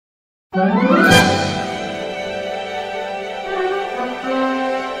Hello,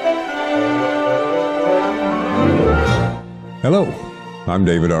 I'm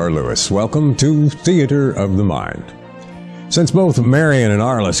David R. Lewis. Welcome to Theater of the Mind. Since both Marion and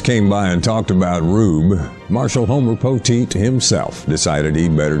Arliss came by and talked about Rube, Marshal Homer Poteet himself decided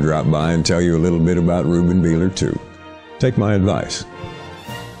he'd better drop by and tell you a little bit about Ruben Beeler too. Take my advice.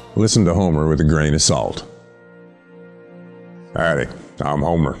 Listen to Homer with a grain of salt. Howdy, I'm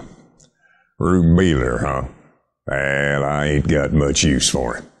Homer. Rube Beeler, huh? Well, I ain't got much use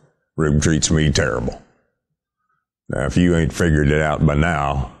for him. Rube treats me terrible. Now, if you ain't figured it out by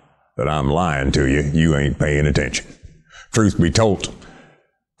now that I'm lying to you, you ain't paying attention. Truth be told,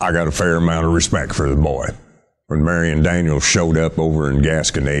 I got a fair amount of respect for the boy. When Marion Daniels showed up over in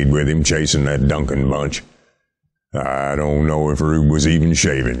Gasconade with him chasing that Duncan bunch, I don't know if Rube was even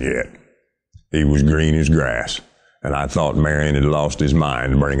shaving yet. He was green as grass, and I thought Marion had lost his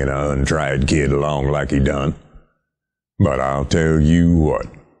mind bringing an untried kid along like he done. But I'll tell you what,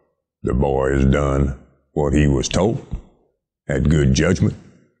 the boy has done what he was told, had good judgment,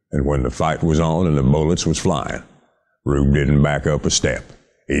 and when the fight was on and the bullets was flying, Rube didn't back up a step,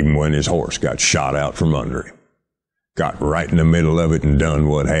 even when his horse got shot out from under him. Got right in the middle of it and done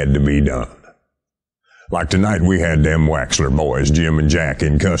what had to be done. Like tonight we had them Waxler boys, Jim and Jack,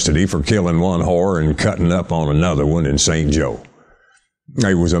 in custody for killing one whore and cutting up on another one in St. Joe.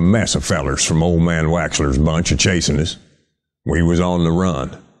 They was a mess of fellers from old man Waxler's bunch a-chasing us. We was on the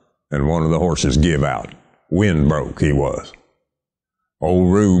run, and one of the horses give out. Wind broke, he was.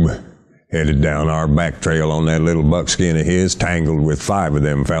 Old Rube headed down our back trail on that little buckskin of his, tangled with 5 of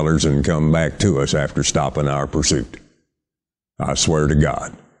them fellers, and come back to us after stopping our pursuit. I swear to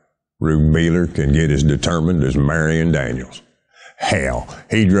God, Rube Beeler can get as determined as Marion Daniels. Hell,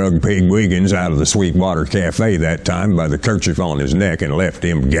 he drug Pig Wiggins out of the Sweetwater Cafe that time by the kerchief on his neck and left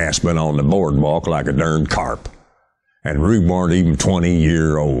him gasping on the boardwalk like a darned carp. And Rube weren't even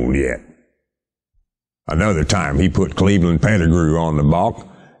 20-year-old yet. Another time he put Cleveland Pettigrew on the balk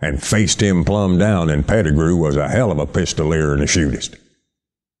and faced him plumb down, and Pettigrew was a hell of a pistolier and a shootist.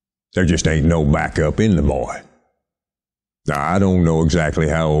 There just ain't no backup in the boy. Now, I don't know exactly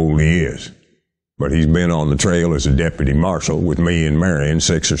how old he is, but he's been on the trail as a deputy marshal with me and Marion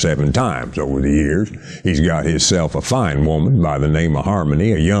 6 or 7 times over the years. He's got himself a fine woman by the name of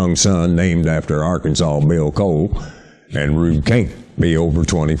Harmony, a young son named after Arkansas Bill Cole, and Rube can't be over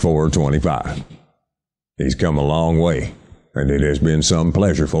 24 or 25. He's come a long way, and it has been some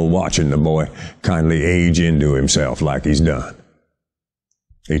pleasureful watching the boy kindly age into himself like he's done.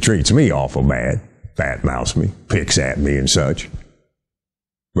 He treats me awful bad, fat-mouths me, picks at me and such.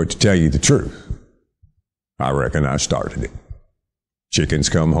 But to tell you the truth, I reckon I started it. Chickens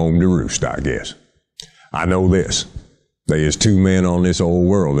come home to roost, I guess. I know this. There is 2 men on this old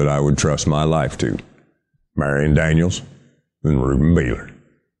world that I would trust my life to. Marion Daniels and Ruben Beeler.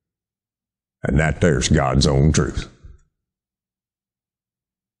 And that there's God's own truth.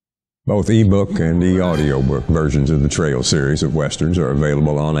 Both ebook and the audiobook versions of the Trail series of Westerns are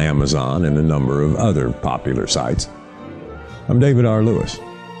available on Amazon and a number of other popular sites. I'm David R. Lewis.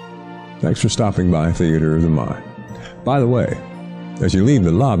 Thanks for stopping by Theater of the Mind. By the way, as you leave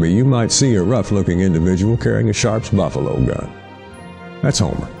the lobby, you might see a rough-looking individual carrying a Sharps buffalo gun. That's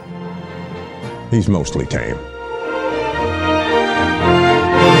Homer. He's mostly tame.